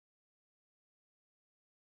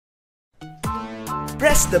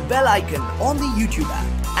press the bell icon on the YouTube app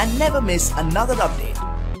and never miss another update.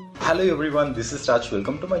 Hello everyone, this is TeCH.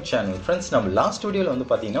 Welcome to my channel. Friends, நம்ம last வீடியோல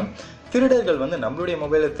வந்து பாத்தீங்கன்னா திருடர்கள் வந்து நம்மளுடைய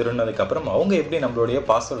மொபைலை திருடினதுக்கு அப்புறம் அவங்க எப்படி நம்மளுடைய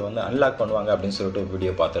பாஸ்வேர்ட் வந்து அன்லாக் பண்ணுவாங்க அப்படின்னு சொல்லிட்டு ஒரு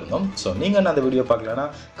வீடியோ பார்த்திருந்தோம். ஸோ நீங்க அந்த வீடியோ பார்க்கலனா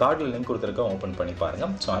கார்டில் லிங்க் கொடுத்துருக்கேன், ஓப்பன் பண்ணி பாருங்க.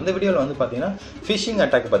 ஸோ அந்த வீடியோவில் வந்து பார்த்தீங்கன்னா ஃபிஷிங்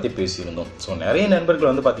அட்டாக் பற்றி பேசியிருந்தோம். ஸோ நிறைய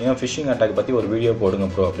நண்பர்கள் வந்து பார்த்தீங்கன்னா ஃபிஷிங் அட்டாக் பற்றி ஒரு வீடியோ போடுங்க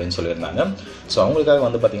ப்ரோ அப்படின்னு சொல்லியிருந்தாங்க. ஸோ அவங்களுக்காக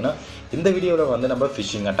வந்து பார்த்தீங்கன்னா இந்த வீடியோவில் வந்து நம்ம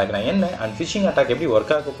ஃபிஷிங் அட்டாக்னா என்ன அண்ட் ஃபிஷிங் அட்டாக் எப்படி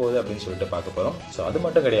ஒர்க் ஆக போகுது அப்படின்னு சொல்லிட்டு பார்க்க போகிறோம். ஸோ அது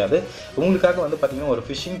மட்டும் கிடையாது, உங்களுக்காக வந்து பார்த்தீங்கன்னா ஒரு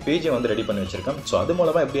ஃபிஷிங் பேஜை வந்து ரெடி பண்ணி வச்சிருக்கேன். ஸோ அது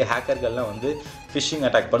மூலமாக எப்படி ஹேக்கர்கள்லாம் வந்து ஃபிஷிங்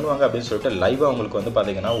அட்டாக் பண்ணுவாங்க அப்படின்னு சொல்லிட்டு லைவாக உங்களுக்கு வந்து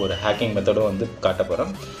பார்த்தீங்கன்னா ஒரு ஹேக்கிங் மெத்தடும் வந்து காட்ட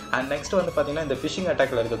போகிறோம். அண்ட் நெக்ஸ்ட் வந்து பார்த்தீங்கன்னா இந்த ஃபிஷிங்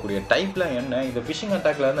அட்டாக்ல இருக்கக்கூடிய டைப்லாம் என்ன, இந்த ஃபிஷிங்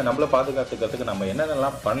அட்டாக்ல இருந்து நம்மளை பாதுகாத்துக்கிறதுக்கு நம்ம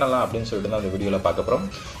என்னென்னலாம் பண்ணலாம் அப்படின்னு சொல்லிட்டு தான் இந்த வீடியோவில் பார்க்க போகிறோம்.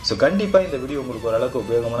 ஸோ கண்டிப்பாக இந்த வீடியோ உங்களுக்கு ஓரளவுக்கு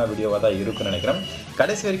உபயோகமான வீடியோவாக தான் இருக்குன்னு நினைக்கிறேன்.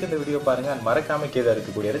 கடைசி வரைக்கும் இந்த வீடியோ பாருங்கள். அண்ட் மறக்காம கீழே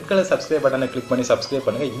இருக்கக்கூடிய ரெட் கலர் சப்ஸ்கிரைப் பட்டனை கிளிக் பண்ணி சப்ஸ்கிரைப்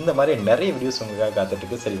பண்ணுங்கள். இந்த மாதிரி நிறைய வீடியோஸ் உங்களுக்காக காத்துட்டு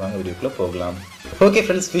இருக்கு. சரி வாங்க வீடியோக்குள்ளே போகலாம். ஓகே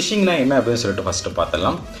ஃப்ரெண்ட்ஸ், ஃபிஷிங்னா என்ன அப்படின்னு சொல்லிட்டு ஃபஸ்ட்டு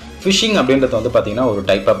பார்த்துடலாம். ஃபிஷிங் அப்படின்றது வந்து பார்த்தீங்கன்னா ஒரு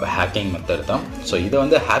டைப் ஆஃப் ஹேக்கிங் மெத்தட் தான். ஸோ இதை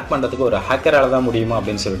வந்து ஹேக் பண்ணுறதுக்கு ஒரு ஹேக்கரால் தான் முடியுமா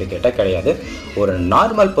அப்படின்னு சொல்லிட்டு கேட்டால் கிடையாது. ஒரு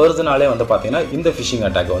நார்மல் பர்சனாலே வந்து பார்த்தீங்கன்னா இந்த ஃபிஷிங்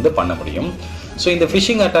அட்டாக்கை வந்து பண்ண முடியும். ஸோ இந்த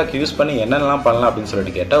ஃபிஷிங் அட்டாக் யூஸ் பண்ணி என்னென்னலாம் பண்ணலாம் அப்படின்னு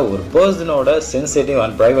சொல்லிட்டு கேட்டால் ஒரு பர்சனோட சென்சிட்டிவ்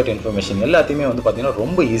அண்ட் ப்ரைவேட் இன்ஃபர்மேஷன் எல்லாத்தையுமே வந்து பார்த்தீங்கன்னா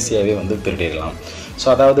ரொம்ப ஈஸியாகவே வந்து திருடிடலாம். ஸோ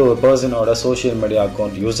அதாவது ஒரு பர்சனோட social media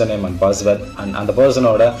account, user name and password and அந்த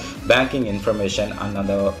பர்சனோட பேங்கிங் இன்ஃபர்மேஷன் அண்ட்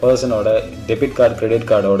அந்த பர்சனோட டெபிட் கார்டு, கிரெடிட்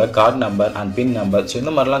கார்டோட card number and bin number, so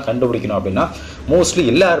இந்த மாதிரிலாம் கண்டுபிடிக்கணும் அப்படின்னா மோஸ்ட்லி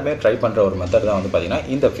எல்லாருமே ட்ரை பண்ணுற ஒரு மெத்தட் தான் வந்து பார்த்தீங்கன்னா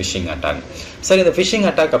இந்த ஃபிஷிங் அட்டாக். சரி, இந்த ஃபிஷிங்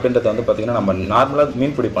அட்டாக் அப்படின்றது வந்து பார்த்தீங்கன்னா நம்ம நார்மலாக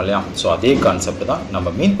மீன் பிடிப்போம் இல்லையா, ஸோ அதே கான்செப்ட் தான். நம்ம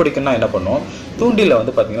மீன் பிடிக்கணும்னா என்ன பண்ணுவோம், தூண்டில்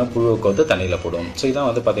வந்து பார்த்தீங்கன்னா புழுவை கோத்து தண்ணியில் போடுவோம். ஸோ இதான்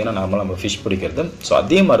வந்து பார்த்தீங்கன்னா நார்மலாக நம்ம ஃபிஷ் பிடிக்கிறது. ஸோ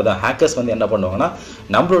அதே மாதிரி தான் ஹேக்கர்ஸ் வந்து என்ன பண்ணுவாங்கன்னா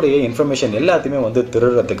நம்மளுடைய இன்ஃபர்மேஷன் எல்லாத்தையுமே வந்து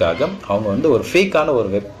திருடுறதுக்காக அவங்க வந்து ஒரு ஃபேக்கான ஒரு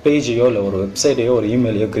வெப் பேஜையோ இல்லை ஒரு வெப்சைட்டையோ ஒரு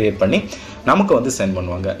இமெயிலையோ கிரியேட் பண்ணி நமக்கு வந்து சென்ட்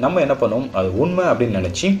பண்ணுவாங்க. நம்ம என்ன பண்ணுவோம், அது உண்மை அப்படின்னு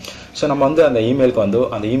நினச்சி ஸோ நம்ம வந்து அந்த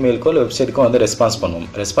இமெயிலுக்கோ இல்லை வெப்சைட்டுக்கோ வந்து ரெஸ்பான்ஸ் பண்ணுவோம்.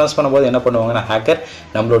 ரெஸ்பான்ஸ் பண்ணும்போது என்ன பண்ணுவாங்கன்னா ஹேக்கர்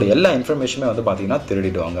நம்மளோட எல்லா இன்ஃபர்மேஷனுமே வந்து பார்த்தீங்கன்னா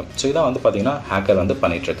திருடிடுவாங்க. ஸோ இதான் வந்து பார்த்தீங்கன்னா ஹேக்கர் வந்து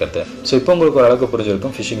பண்ணிட்டு இருக்கிறது. ஸோ இப்போ உங்களுக்கு ஓரளவுக்கு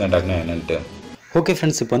புரிஞ்சிருக்கும் ஃபிஷிங் அட்டாக்னா என்னன்ட்டு. ஓகே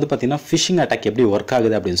ஃப்ரெண்ட்ஸ், இப்போ வந்து பார்த்தீங்கன்னா ஃபிஷிங் அட்டாக் எப்படி ஒர்க்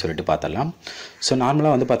ஆகுது அப்படின்னு சொல்லிட்டு பார்த்தலாம். ஸோ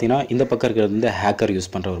நார்மலாக வந்து பார்த்தீங்கன்னா இந்த பக்கம் இருக்கிறது வந்து ஹேக்கர் யூஸ்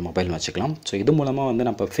பண்ணுற ஒரு மொபைல் வச்சுக்கலாம். ஸோ இது மூலமாக வந்து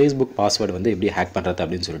நம்ம ஃபேஸ்புக் பாஸ்வேர்டு வந்து எப்படி ஹேக் பண்ணுறது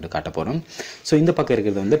அப்படின்னு சொல்லிட்டு காட்ட போகிறோம். ஸோ இந்த பக்கம்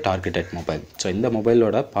இருக்கிறது வந்து டார்கெட்டட் மொபைல். ஸோ இந்த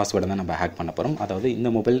மொபைலோட பாஸ்வேர்டை தான் நம்ம ஹேக் பண்ண போகிறோம். அதாவது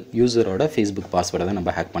இந்த மொபைல் யூசரோட ஃபேஸ்புக் பாஸ்வேர்டை தான்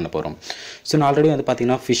நம்ம ஹேக் பண்ண போகிறோம். ஸோ நான் ஆல்ரெடி வந்து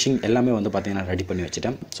பார்த்தீங்கன்னா ஃபிஷிங் எல்லாமே வந்து பார்த்தீங்கன்னா ரெடி பண்ணி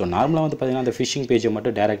வச்சுட்டேன். ஸோ நார்மலாக வந்து பார்த்தீங்கன்னா அந்த ஃபிஷிங் பேஜை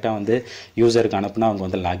மட்டும் டேரெக்டாக வந்து யூசருக்கு அனுப்புனா அவங்க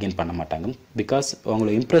வந்து லாகின் பண்ண மாட்டாங்க. பிகாஸ்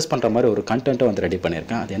அவங்களை இம்ப்ரெஸ் பண்ணுற மாதிரி ஒரு கண்டென்ட்டை வந்து ரெடி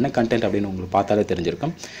பண்ணியிருக்கேன். அது என்ன கண்டென்ட் அப்படின்னு உங்களுக்கு பார்த்தாலே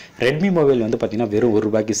தெரிஞ்சிருக்கும். ரெட்மி மொபைல் வந்து பார்த்தீங்கன்னா வெறும்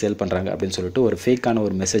 ₹1 சேல் பண்ணுறாங்க அப்படின்னு சொல்லிட்டு ஒரு ஃபேக்கான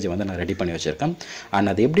ஒரு மெசேஜை வந்து நான் ரெடி பண்ணி வச்சிருக்கேன். அண்ட்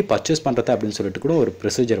அதை எப்படி பர்ச்சேஸ் பண்ணுறது அப்படின்னு சொல்லிட்டு கூட ஒரு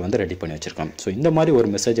ப்ரொசீஜர் வந்து ரெடி பண்ணி வச்சிருக்கேன். ஸோ இந்த மாதிரி ஒரு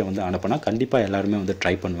மெசேஜை வந்து அனுப்பினா கண்டிப்பாக எல்லாருமே வந்து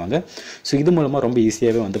ட்ரை பண்ணுவாங்க. ஸோ இது மூலமாக ரொம்ப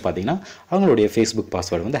ஈஸியாகவே வந்து பார்த்தீங்கன்னா அவங்களுடைய ஃபேஸ்புக்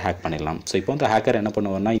பாஸ்வேர்டு வந்து ஹேக் பண்ணிடலாம். ஸோ இப்போ வந்து ஹேக்கர் என்ன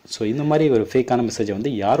பண்ணுவார்னா ஸோ இந்த மாதிரி ஒரு ஃபேக்கான மெசேஜை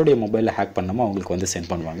வந்து யாருடைய மொபைலில் ஹேக் பண்ணணுமோ அவங்களுக்கு வந்து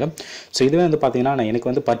சென்ட் பண்ணுவாங்க. ஸோ இதுவே வந்து பார்த்தீங்கன்னா நான்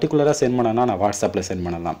எனக்கு வந்து பர்டிகுலராக சென்ட் பண்ணனா நான் வாட்ஸ்அப்பில் சென்ட்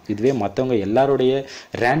பண்ணலாம். இதுவே மற்றவங்க எல்லாருடைய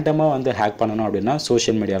ரேண்டமாக வந்து ஹேக் பண்ணணும் அப்படின்னா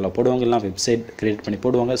சோஷியல் மீடியாவில் போடுவாங்க, எல்லாம் வெப்சைட் கிரியேட் பண்ணி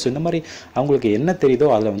போடுவாங்க. ஸோ இந்த மாதிரி அவங்களுக்கு என்ன தெரியுதோ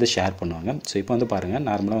அதில் வந்து ஷேர் பண்ணுவாங்க. ஸோ இப்போ வந்து பாருங்கள்,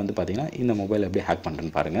 நார்மலாக வந்து பார்த்தீங்கன்னா இந்த மொபைல் எப்படி ஹேக்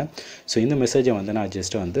பண்ணுறேன்னு பாருங்கள். ஸோ இந்த மெசேஜை வந்து நான்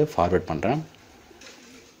ஜஸ்ட் வந்து ஃபார்வர்ட் பண்ணுறேன்.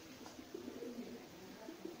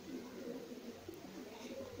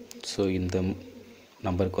 ஸோ இந்த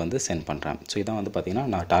நம்பருக்கு வந்து சென்ட் பண்ணுறேன். ஸோ இதான் வந்து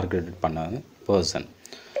பார்த்திங்கன்னா நான் டார்கெட் பண்ண பர்சன்.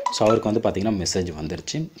 ஸோ அவருக்கு வந்து பார்த்திங்கன்னா மெசேஜ்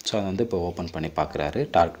வந்துருச்சு. ஸோ அதை வந்து இப்போ ஓப்பன் பண்ணி பார்க்குறாரு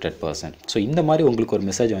டார்கெட்டட் பர்சன். ஸோ இந்த மாதிரி உங்களுக்கு ஒரு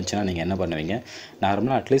மெசேஜ் வந்துச்சுன்னா நீங்கள் என்ன பண்ணுவீங்க,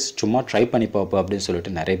 நார்மலாக அட்லீஸ்ட் சும்மா ட்ரை பண்ணி பார்ப்போம் அப்படின்னு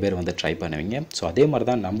சொல்லிட்டு நிறைய பேர் வந்து ட்ரை பண்ணுவீங்க. ஸோ அதே மாதிரி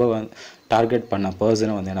தான் நம்ம டார்கெட் பண்ண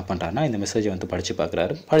பர்சனை வந்து என்ன பண்ணுறாருன்னா இந்த மெசேஜை வந்து படித்து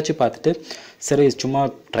பார்க்குறாரு. படித்து பார்த்துட்டு சரி சும்மா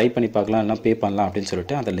ட்ரை பண்ணி பார்க்கலாம், இல்லைனா பே பண்ணலாம் அப்படின்னு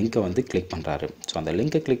சொல்லிட்டு அந்த லிங்க்கை வந்து கிளிக் பண்ணுறாரு. ஸோ அந்த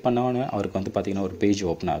லிங்க்கை கிளிக் பண்ணோன்னே அவருக்கு வந்து பார்த்திங்கன்னா ஒரு பேஜ்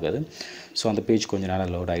ஓப்பன் ஆகுது. ஸோ அந்த பேஜ் கொஞ்சம்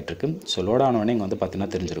நேரம் லோட் ஆகிட்டுருக்கு. ஸோ லோட் ஆனோடனே இங்கே வந்து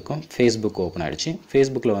பார்த்திங்கன்னா தெரிஞ்சிருக்கும் ஃபேஸ்புக் ஓப்பன் ஆகிடுச்சு.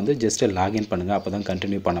 ஃபேஸ்புக்கில் வந்து ஜஸ்ட்டு லாகின் பண்ணுங்கள், அப்போ தான்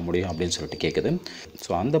கண்டினியூ பண்ண முடியும் அப்படின்னு சொல்லிட்டு கேட்குது.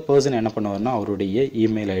 ஸோ அந்த பர்சன் என்ன பண்ணுவார்னா அவருடைய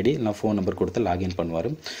இமெயில் ஐடி இல்லை ஃபோன் நம்பர் கொடுத்து லாகின்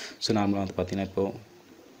பண்ணுவார். ஸோ நார்மலாக வந்து பார்த்திங்கன்னா இப்போது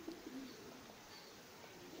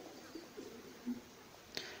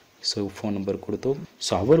ஸோ ஃபோன் நம்பர் கொடுத்தோம்.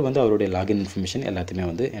 ஸோ அவர் வந்து அவருடைய லாகின் இன்ஃபர்மேஷன் எல்லாத்தையுமே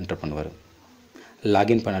வந்து என்டர் பண்ணுவார்.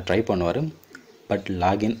 லாகின் பண்ண ட்ரை பண்ணுவார், பட்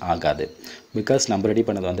லாகின் ஆகாது. பிகாஸ் நம்ம ரெடி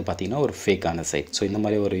பண்ணது வந்து பார்த்திங்கன்னா ஒரு ஃபேக்கான சைட். ஸோ இந்த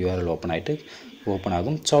மாதிரி ஒரு URL ஓப்பன்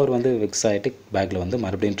ஆகும். ஸோ அவர் வந்து வெக்ஸ் ஆகிட்டு பேக்கில் வந்து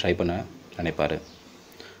மறுபடியும் ட்ரை பண்ண நினைப்பார்.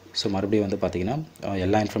 ஸோ மறுபடியும் வந்து பார்த்திங்கன்னா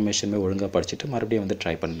எல்லா இன்ஃபர்மேஷனுமே ஒழுங்காக படிச்சுட்டு மறுபடியும் வந்து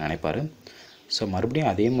ட்ரை பண்ண நினைப்பார். ஸோ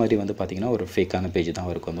மறுபடியும் அதே மாதிரி வந்து பார்த்திங்கன்னா ஒரு ஃபேக்கான பேஜ் தான்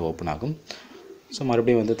அவருக்கு வந்து ஓப்பன் ஆகும். ஸோ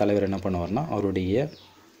மறுபடியும் வந்து தலைவர் என்ன பண்ணுவார்னா அவருடைய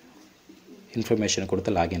இன்ஃபர்மேஷனை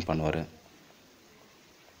கொடுத்து லாகின் பண்ணுவார்.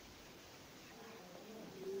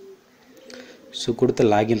 ஸோ கொடுத்து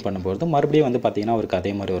லாகின் பண்ணும்போது மறுபடியும் வந்து பார்த்திங்கன்னா அவருக்கு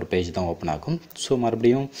அதே மாதிரி ஒரு பேஜ் தான் ஓப்பன் ஆகும். ஸோ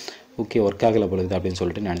மறுபடியும் ஓகே ஒர்க் ஆகலை பொழுது அப்படின்னு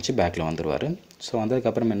சொல்லிட்டு நினச்சி பேக்கில் வந்துடுவார். ஸோ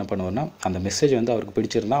வந்ததுக்கப்புறம் என்ன பண்ணுவார்னா அந்த மெசேஜ் வந்து அவருக்கு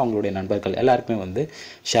பிடிச்சிருந்தா அவங்களுடைய நண்பர்கள் எல்லாருக்குமே வந்து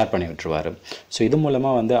ஷேர் பண்ணி விட்டுருவார். ஸோ இது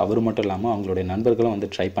மூலமாக வந்து அவர் மட்டும் இல்லாமல் அவங்களுடைய நண்பர்களும் வந்து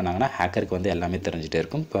ட்ரை பண்ணாங்கன்னா ஹேக்கருக்கு வந்து எல்லாமே தெரிஞ்சுட்டே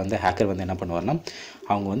இருக்கும். இப்போ வந்து ஹேக்கர் வந்து என்ன பண்ணுவார்னா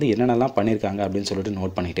அவங்க வந்து என்னென்னலாம் பண்ணியிருக்காங்க அப்படின்னு சொல்லிட்டு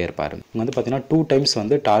நோட் பண்ணிகிட்டே இருப்பார். இங்கே வந்து பார்த்திங்கன்னா 2 times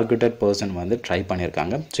வந்து டார்கெட்டட் பர்சன் வந்து ட்ரை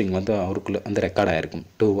பண்ணியிருக்காங்க. ஸோ இங்கே வந்து அவருக்குள்ள வந்து ரெக்கார்ட் ஆகிருக்கும்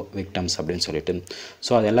 2 victims அப்படின்னு சொல்லிட்டு.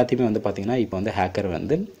 ஸோ அது எல்லாத்தையுமே வந்து பார்த்திங்கன்னா இப்போ வந்து ஹேக்கர்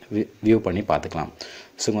வந்து வியூ பண்ணி பார்த்துக்கலாம்.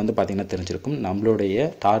 ஸோ இங்கே வந்து பார்த்திங்கன்னா தெரிஞ்சிருக்கும் நம்மளுடைய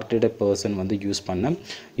டார்கெட்டட் பர்சன் வந்து யூஸ் பண்ண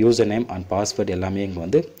யூசர் நேம் அண்ட் பாஸ்வேர்டு எல்லாமே இங்கே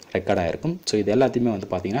வந்து ரெக்கார்ட் ஆகிருக்கும். ஸோ இது எல்லாத்தையுமே வந்து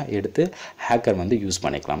பார்த்திங்கன்னா எடுத்து ஹேக்கர் வந்து யூஸ்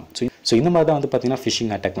பண்ணிக்கலாம். ஸோ இந்த மாதிரி தான் வந்து பார்த்திங்கன்னா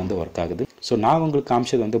ஃபிஷிங் அட்டாக் வந்து ஒர்க் ஆகுது. ஸோ நான் உங்களுக்கு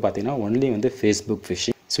காமிச்சது வந்து பார்த்திங்கன்னா ஒன்லி வந்து ஃபேஸ்புக்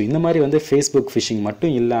ஃபிஷிங். ஸோ இந்த மாதிரி வந்து ஃபேஸ்புக் ஃபிஷிங்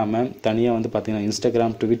மட்டும் இல்லாமல் தனியாக வந்து பார்த்திங்கன்னா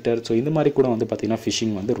இன்ஸ்டாகிராம், ட்விட்டர், ஸோ இந்த மாதிரி கூட வந்து பார்த்திங்கன்னா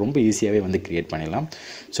ஃபிஷிங் வந்து ரொம்ப ஈஸியாகவே வந்து க்ரியேட் பண்ணிடலாம்.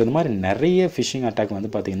 ஸோ இந்த மாதிரி நிறைய ஃபிஷிங் அட்டாக்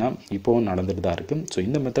வந்து பார்த்திங்கன்னா இப்போவும் நடந்துட்டு தான் இருக்குது. ஸோ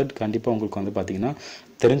இந்த மெத்தட் கண்டிப்பாக உங்களுக்கு வந்து பார்த்திங்கன்னா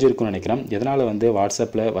தெரிஞ்சிருக்கும்னு நினைக்கிறேன். எதனால் வந்து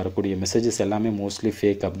வாட்ஸ்அப்பில் வரக்கூடிய மெசேஜஸ் எல்லாமே மோஸ்ட்லி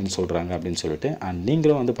ஃபேக் அப்படின்னு சொல்கிறாங்க அப்படின்னு சொல்லிட்டு. அண்ட்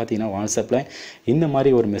நீங்களும் வந்து பார்த்திங்கன்னா வாட்ஸ்அப்பில் இந்த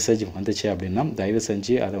மாதிரி ஒரு மெசேஜ் வந்துச்சு அப்படின்னா தயவு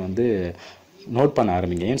செஞ்சு அதை வந்து நோட் பண்ண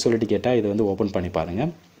ஆரம்பிங்க. ஏன்னு சொல்லிட்டு கேட்டால் இதை வந்து ஓப்பன் பண்ணி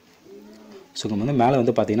பாருங்கள். ஸோ இங்கே வந்து மேலே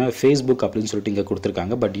வந்து பார்த்திங்கன்னா ஃபேஸ்புக் அப்படின்னு சொல்லிட்டு இங்கே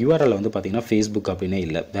கொடுத்துருக்காங்க. பட் யூஆர்எல் வந்து பார்த்திங்கன்னா ஃபேஸ்புக் அப்படின்னே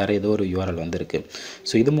இல்லை, வேறு ஏதோ ஒரு யூஆர்எல் வந்து இருக்குது.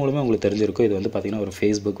 ஸோ இது மூலமாக உங்களுக்கு தெரிஞ்சிருக்கும் இது வந்து பார்த்திங்கன்னா ஒரு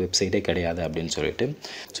ஃபேஸ்புக் வெப்சைட்டே கிடையாது அப்படின்னு சொல்லிட்டு.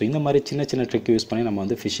 ஸோ இந்த மாதிரி சின்ன சின்ன ட்ரிக் யூஸ் பண்ணி நம்ம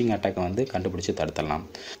வந்து ஃபிஷிங் அட்டாக்கை வந்து கண்டுபிடிச்சி தடுத்துடலாம்.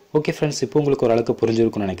 ஓகே ஃப்ரெண்ட்ஸ், இப்போ உங்களுக்கு ஓரளவுக்கு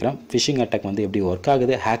புரிஞ்சிருக்கும்னு நினைக்கிறேன். ஃபிஷிங் அட்டாக் வந்து எப்படி ஒர்க்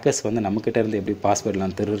ஆகுது, ஹேக்கர்ஸ் வந்து நம்மக்கிட்ட இருந்து எப்படி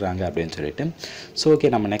பாஸ்வேர்ட்லாம் திருடுறாங்க அப்படின்னு சொல்லிட்டு. ஸோ ஓகே,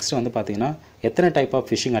 நம்ம நெக்ஸ்ட் வந்து பார்த்திங்கன்னா எத்தனை டைப் ஆஃப்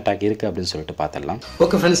ஃபிஷிங் அட்டாக் இருக்குது அப்படின்னு சொல்லிட்டு பார்த்துடலாம்.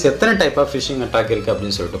 ஓகே ஃப்ரெண்ட்ஸ், எத்தனை டைப் ஆஃப் ஃபிஷிங் அட்டாக் இருக்குது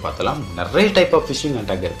அப்படின்னு சொல்லிட்டு பார்த்தலாம். நிறைய டைப் ஆஃப் ஃபிஷிங்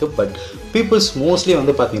அட்டாக் இருக்குது. பட் பீப்புள்ஸ் மோஸ்ட்லி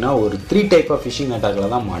வந்து பார்த்தீங்கன்னா ஒரு 3 டைப் ஆஃப் ஃபிஷிங்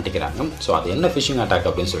அட்டாக்கில் தான் மாட்டிக்கிறாங்க. ஸோ அது என்ன ஃபிஷிங் அட்டாக்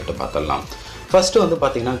அப்படின்னு சொல்லிட்டு பார்த்துடலாம். ஃபஸ்ட்டு வந்து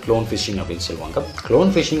பார்த்திங்கன்னா க்ளோன் ஃபிஷிங் அப்படின்னு சொல்லுவாங்க.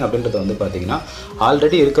 க்ளோன் ஃபிஷிங் அப்படின்றது வந்து பார்த்திங்கன்னா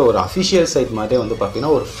ஆல்ரெடி இருக்க ஒரு அஃபிஷியல் சைட் மாதிரியே வந்து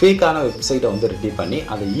பார்த்திங்கன்னா ஒரு ஃபேக்கான வெப்சைட்டை வந்து ரெடி பண்ணி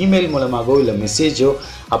அதை இமெயில் மூலமாகவோ இல்லை மெசேஜோ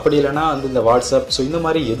அப்படி இல்லைனா வந்து இந்த வாட்ஸ்அப், ஸோ இந்த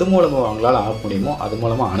மாதிரி எது மூலமாக அவங்களால அனுப்ப முடியுமோ அது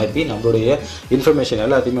மூலமாக அனுப்பி நம்மளுடைய இன்ஃபர்மேஷன்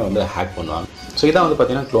எல்லாத்தையுமே வந்து ஹேக் பண்ணுவாங்க. ஸோ இதான் வந்து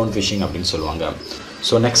பார்த்திங்கன்னா க்ளோன் ஃபிஷிங் அப்படின்னு சொல்லுவாங்க.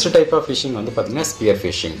 So next type of phishing வந்து பார்த்திங்கன்னா ஸ்பியர்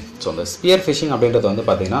ஃபிஷிங். ஸோ அந்த ஸ்பியர் ஃபிஷிங் அப்படின்றது வந்து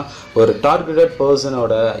பார்த்திங்கன்னா ஒரு டார்கெட்டட்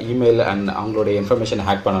பர்சனோட இமெயில் அண்ட் அவங்களுடைய இன்ஃபர்மேஷன்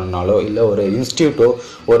ஹேக் பண்ணணுனாலோ இல்லை ஒரு இன்ஸ்டியூட்டோ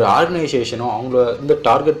ஒரு ஆர்கனைசேஷனோ அவங்கள வந்து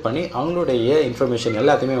டார்கெட் பண்ணி அவங்களுடைய இன்ஃபர்மேஷன்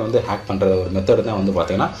எல்லாத்தையுமே வந்து ஹேக் பண்ணுற ஒரு மெத்தட் தான் வந்து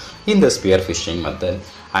பார்த்திங்கன்னா இந்த sphere phishing method.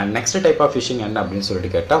 And next type of phishing என்ன அப்படின்னு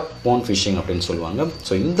சொல்லிட்டு கேட்டால் ஃபோன் ஃபிஷிங் அப்படின்னு சொல்லுவாங்க.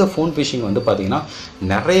 ஸோ இந்த ஃபோன் ஃபிஷிங் வந்து பார்த்திங்கன்னா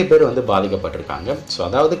நிறைய பேர் வந்து பாதிக்கப்பட்டிருக்காங்க. ஸோ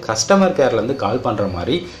அதாவது கஸ்டமர் கேர்லேருந்து கால் பண்ணுற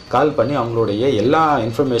மாதிரி கால் பண்ணி அவங்களுடைய எல்லா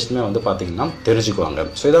இன்ஃபர்மேஷனுமே வந்து பார்த்திங்கன்னா தெரிஞ்சுக்குவாங்க.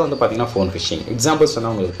 ஸோ இதை வந்து பார்த்திங்கன்னா ஃபோன் ஃபிஷிங். எக்ஸாம்பிள்ஸ்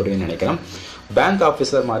சொன்னால் உங்களுக்கு புரியும்னு நினைக்கிறேன். பேங்க்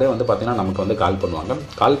ஆஃபீஸர் மாதிரியே வந்து பார்த்திங்கன்னா நமக்கு வந்து கால் பண்ணுவாங்க.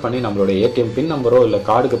 கால் பண்ணி நம்மளோட ஏடிஎம் பின் நம்பரோ இல்லை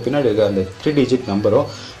கார்டுக்கு பின்னாடி இருக்க அந்த 3 digit நம்பரோ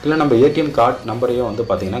இல்லை நம்ம ஏடிஎம் கார்டு நம்பரையும் வந்து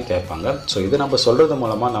பார்த்திங்கன்னா கேட்பாங்க. ஸோ இது நம்ம சொல்கிறது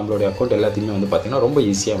மூலமாக நம்மளுடைய அக்கௌண்ட் எல்லாத்தையுமே வந்து பார்த்திங்கன்னா ரொம்ப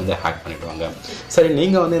ஈஸியாக வந்து ஹேக் பண்ணிவிடுவாங்க. சரி,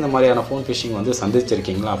 நீங்கள் வந்து இந்த மாதிரியான ஃபோன் ஃபிஷிங் வந்து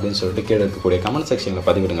சந்திச்சிருக்கீங்களா அப்படின்னு சொல்லிட்டு கீழே இருக்கக்கூடிய கமெண்ட் செக்ஷனில்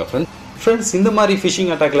பதிவிடுங்க ஃப்ரெண்ட்ஸ். இந்த மாதிரி ஃபிஷிங்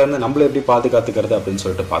அட்டாக்லேருந்து நம்மளை எப்படி பாதுகாத்துக்கிறது அப்படின்னு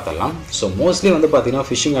சொல்லிட்டு பார்த்தலாம். ஸோ மோஸ்ட்லி வந்து பார்த்திங்கன்னா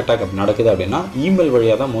ஃபிஷிங் அட்டாக் நடக்குது அப்படின்னா இமெயில்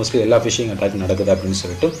வழியாக தான் மோஸ்ட்லி எல்லா ஃபிஷிங் அட்டாக் நடக்குது அப்படின்னு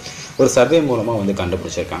சொல்லிட்டு ஒரு சர்வே மூலமாக வந்து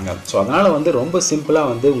கண்டுபிடிச்சிருக்காங்க. ஸோ அதனால் வந்து ரொம்ப சிம்பிளாக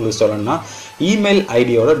வந்து உங்களுக்கு சொல்லணும்னா இமெயில்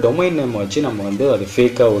ஐடியோட டொமைன் நேம் வச்சு நம்ம வந்து அது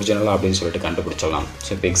ஃபேக்காக ஒரிஜினலாக அப்படின்னு சொல்லிட்டு கண்டுபிடிச்சிடலாம். ஸோ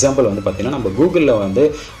இப்போ எக்ஸாம்பிள் வந்து பார்த்திங்கன்னா நம்ம கூகுளில் வந்து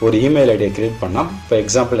ஒரு இமெயில் ஐடியை கிரியேட் பண்ணால் இப்போ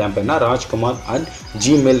எக்ஸாம்பிள் என் பேர்னா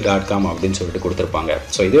rajkumar@gmail.com அப்படின்னு சொல்லிட்டு கொடுத்துருப்பாங்க.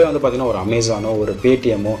 ஸோ இதே வந்து பார்த்திங்கன்னா ஒரு அமேசானோ ஒரு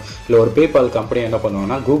பேடிஎம்மோ இல்லை ஒரு பேபால் கம்பெனி என்ன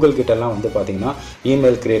பண்ணுவாங்கன்னா கூகுள் கிட்டலாம் வந்து பார்த்திங்கன்னா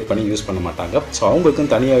இமெயில் கிரியேட் பண்ணி யூஸ் பண்ண மாட்டாங்க. ஸோ அவங்களுக்கும்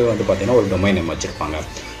தனியாகவே வந்து பார்த்திங்கன்னா ஒரு டொமைன் நேம் வச்சுருப்பாங்க.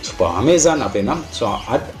 ஸோ இப்போ அமேசான் அப்படின்னா ஸோ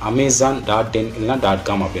 @amazon.in இல்லைனா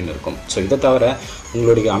 .com அப்படின்னு இருக்கும். ஸோ இதை தவிர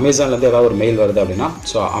உங்களுடைய அமேசான்லேருந்து ஏதாவது ஒரு மெயில் வருது அப்படின்னா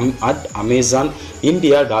ஸோ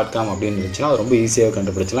 @amazonindia.com அப்படின்னு இருந்துச்சுன்னா ரொம்ப ஈஸியாக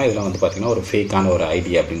கண்டுபிடிச்சலாம். இதெல்லாம் வந்து பார்த்திங்கன்னா ஒரு ஃபேக்கான ஒரு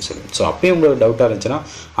ஐடி அப்படின்னு சொல்லி. ஸோ அப்போயே உங்களுக்கு டவுட்டாக இருந்துச்சுன்னா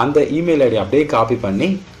அந்த இமெயில் ஐடி அப்படியே காப்பி பண்ணி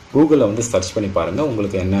கூகுளில் வந்து சர்ச் பண்ணி பாருங்கள்,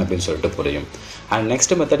 உங்களுக்கு என்ன அப்படின்னு சொல்லிட்டு புரியும். அண்ட்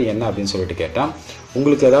நெக்ஸ்ட் மெத்தட் என்ன அப்படின்னு சொல்லிட்டு கேட்டால்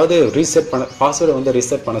உங்களுக்கு ஏதாவது பாஸ்வேர்டை வந்து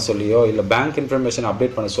ரீசெட் பண்ண சொல்லியோ இல்லை பேங்க் இன்ஃபர்மேஷன்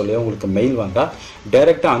அப்டேட் பண்ண சொல்லியோ உங்களுக்கு மெயில் வந்தால்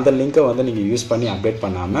டைரெக்டாக அந்த லிங்கை வந்து நீங்கள் யூஸ் பண்ணி அப்டேட்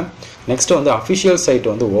பண்ணாமல் நெக்ஸ்ட்டு வந்து அஃபிஷியல்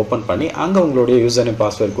சைட் வந்து ஓப்பன் பண்ணி அங்கே உங்களுடைய யூசர் நேம்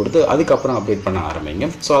பாஸ்வேர்டு கொடுத்து அதுக்கப்புறம் அப்டேட் பண்ண ஆரம்பிங்க.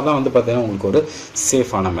 ஸோ அதான் வந்து பார்த்திங்கன்னா உங்களுக்கு ஒரு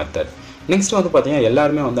சேஃபான மெத்தட். நெக்ஸ்ட் வந்து பார்த்திங்கன்னா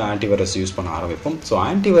எல்லாருமே வந்து ஆன்டிவைரஸ் யூஸ் பண்ண ஆரம்பிப்போம். ஸோ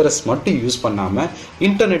ஆன்டிவைரஸ் மட்டும் யூஸ் பண்ணாமல்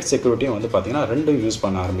இன்டர்நெட் செக்யூரிட்டியும் வந்து பார்த்திங்கன்னா ரெண்டும் யூஸ்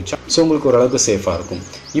பண்ண ஆரம்பித்தோம். ஸோ உங்களுக்கு ஓரளவுக்கு சேஃபாக இருக்கும்.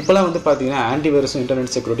 இப்போலாம் வந்து பார்த்திங்கன்னா ஆன்டிவைரஸும்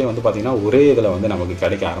இன்டர்நெட் செக்யூரிட்டியும் வந்து பார்த்திங்கன்னா ஒரே இதில் வந்து நமக்கு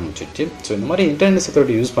கிடைக்க ஆரம்பிச்சிச்சு. ஸோ இந்த மாதிரி இன்டர்நெட்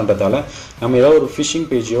செக்யூரிட்டி யூஸ் பண்ணுறதால நம்ம ஏதாவது ஒரு ஃபிஷிங்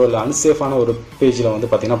பேஜோ இல்லை அன்சேஃபான ஒரு பேஜில் வந்து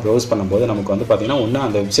பார்த்திங்கன்னா ப்ரௌஸ் பண்ணும்போது நமக்கு வந்து பார்த்திங்கன்னா ஒன்று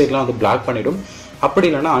அந்த வெப்சைட்லாம் வந்து பிளாக் பண்ணிவிடும், அப்படி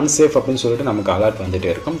இல்லைனா அன்சேஃப் அப்படின்னு சொல்லிட்டு நமக்கு அலர்ட் வந்துகிட்டே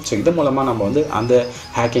இருக்கும். ஸோ இது மூலமாக நம்ம வந்து அந்த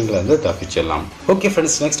ஹேக்கிங்கில் வந்து தப்பிச்சிடலாம். ஓகே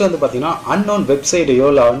ஃப்ரெண்ட்ஸ், நெக்ஸ்ட் வந்து பார்த்தீங்கன்னா அன்னோன் வெப்சைட்டையோ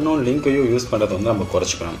இல்லை அன்னோன் லிங்கையோ யூஸ் பண்ணுறது வந்து நம்ம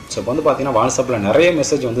குறைச்சிக்கணும். ஸோ இப்போ வந்து பார்த்தீங்கன்னா வாட்ஸ்அப்பில் நிறைய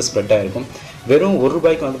மெசேஜ் வந்து ஸ்ப்ரெட் ஆகிருக்கும். வெறும்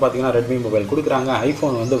 ₹1 வந்து பார்த்தீங்கன்னா ரெட்மி மொபைல் கொடுக்குறாங்க,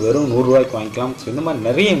 ஐஃபோன் வந்து வெறும் ₹100 வாங்கிக்கலாம். ஸோ இந்த மாதிரி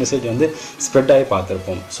நிறைய மெசேஜ் வந்து ஸ்ப்ரெட் ஆகி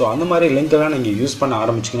பார்த்துருப்போம். ஸோ அந்த மாதிரி லிங்க்கெல்லாம் நீங்கள் யூஸ் பண்ண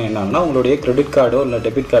ஆரம்பிச்சிங்கன்னா என்னன்னா உங்களுடைய கிரெடிட் கார்டோ இல்லை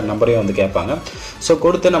டெபிட் கார்டு நம்பரையும் வந்து கேட்பாங்க. ஸோ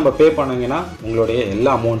கொடுத்து நம்ம பே பண்ணிங்கன்னா உங்களுடைய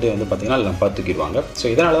எல்லா அமௌண்ட்டையும் வந்து பார்த்தீங்கன்னா லம்பா தூக்கிடுவாங்க. ஸோ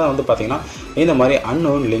இதனால தான் வந்து பார்த்தீங்கன்னா இந்த மாதிரி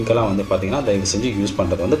அன்னோன் லிங்க்கெல்லாம் வந்து பார்த்தீங்கன்னா தயவு செஞ்சு யூஸ்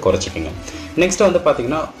பண்ணுறது வந்து குறைச்சிக்கோங்க. நெக்ஸ்ட் வந்து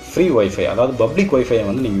பார்த்தீங்கன்னா ஃப்ரீ ஒய்ஃபை, அதாவது பப்ளிக் ஒய்ஃபையை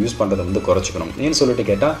வந்து நீங்கள் யூஸ் பண்ணுறது வந்து குறைச்சிக்கணும். ஏன்னு சொல்லிட்டு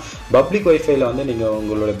கேட்டால் பப்ளிக் ஒய்ஃபைல வந்து நீங்கள்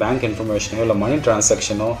உங்களுடைய பேங்க் இன்ஃபர்மேஷனோ இல்லை மணி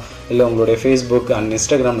டிரான்சாக்ஷனோ இல்லை உங்களுடைய ஃபேஸ்புக் அண்ட்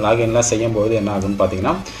இன்ஸ்டாகிராம் லாகின்லாம் செய்யும்போது என்ன ஆகுன்னு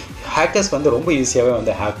பார்த்தீங்கன்னா ஹேக்கர்ஸ் வந்து ரொம்ப ஈஸியாகவே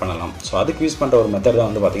வந்து ஹேக் பண்ணலாம். ஸோ அதுக்கு யூஸ் பண்ணுற ஒரு மெத்தட் தான்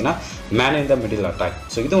வந்து பார்த்தீங்கன்னா man in the middle attack.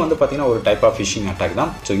 So இது வந்து பார்த்தீங்கன்னா ஒரு டைப் ஆஃப் ஃபிஷிங் அட்டாக்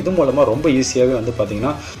தான். ஸோ இது மூலமாக ரொம்ப ஈஸியாகவே வந்து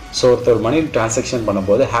பார்த்தீங்கன்னா ஒருத்தர் மணி டிரான்சாக்ஷன்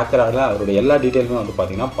பண்ணும்போது ஹேக்கரால் அவருடைய எல்லா டீட்டெயிலுமே வந்து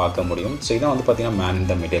பார்த்தீங்கன்னா பார்க்க முடியும். ஸோ இதான் வந்து பார்த்தீங்கன்னா man in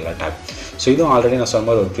the middle attack. So இதுவும் ஆல்ரெடி நான் சொன்ன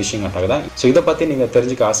மாதிரி ஒரு ஃபிஷிங் அட்டாக் தான். ஸோ இதை பற்றி நீங்கள்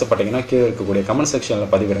தெரிஞ்சுக்க ஆசைப்பட்டீங்கன்னா கீழே இருக்கக்கூடிய கமெண்ட்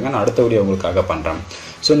செக்ஷனில் பதிவிடுங்க, நான் அடுத்த வீடியோ உங்களுக்காக பண்ணுறேன்.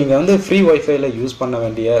 ஸோ நீங்கள் வந்து ஃப்ரீ ஒய்ஃபைல யூஸ் பண்ண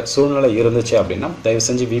வேண்டிய சூழ்நிலை இருந்துச்சு அப்படின்னா தயவு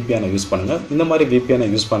செஞ்சு VPN யூஸ் பண்ணுங்கள். இந்த மாதிரி VPN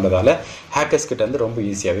யூஸ் பண்ணுறதால ஹேக்கர்ஸ் கிட்ட வந்து ரொம்ப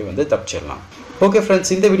ஈஸியாகவே வந்து தப்பிச்சிடலாம். ஓகே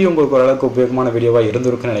ஃப்ரெண்ட்ஸ், இந்த வீடியோ உங்களுக்கு ஓரளவுக்கு உபயோகமான வீடியோவாக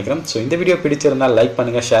இருந்திருக்குன்னு நினைக்கிறேன். ஸோ இந்த வீடியோ பிடிச்சிருந்தால் லைக்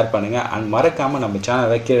பண்ணுங்கள், ஷேர் பண்ணுங்கள் அண்ட் மறக்காமல் நம்ம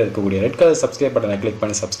சேனலை கீழே இருக்கக்கூடிய ரெட் கலர் சப்ஸ்கிரைப் பட்டனை கிளிக்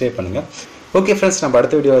பண்ணி சப்ஸ்கிரைப் பண்ணுங்கள். ஓகே ஃப்ரெண்ட்ஸ், நம்ம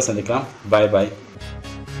அடுத்த வீடியோவை சந்திக்கலாம். பாய் பாய்.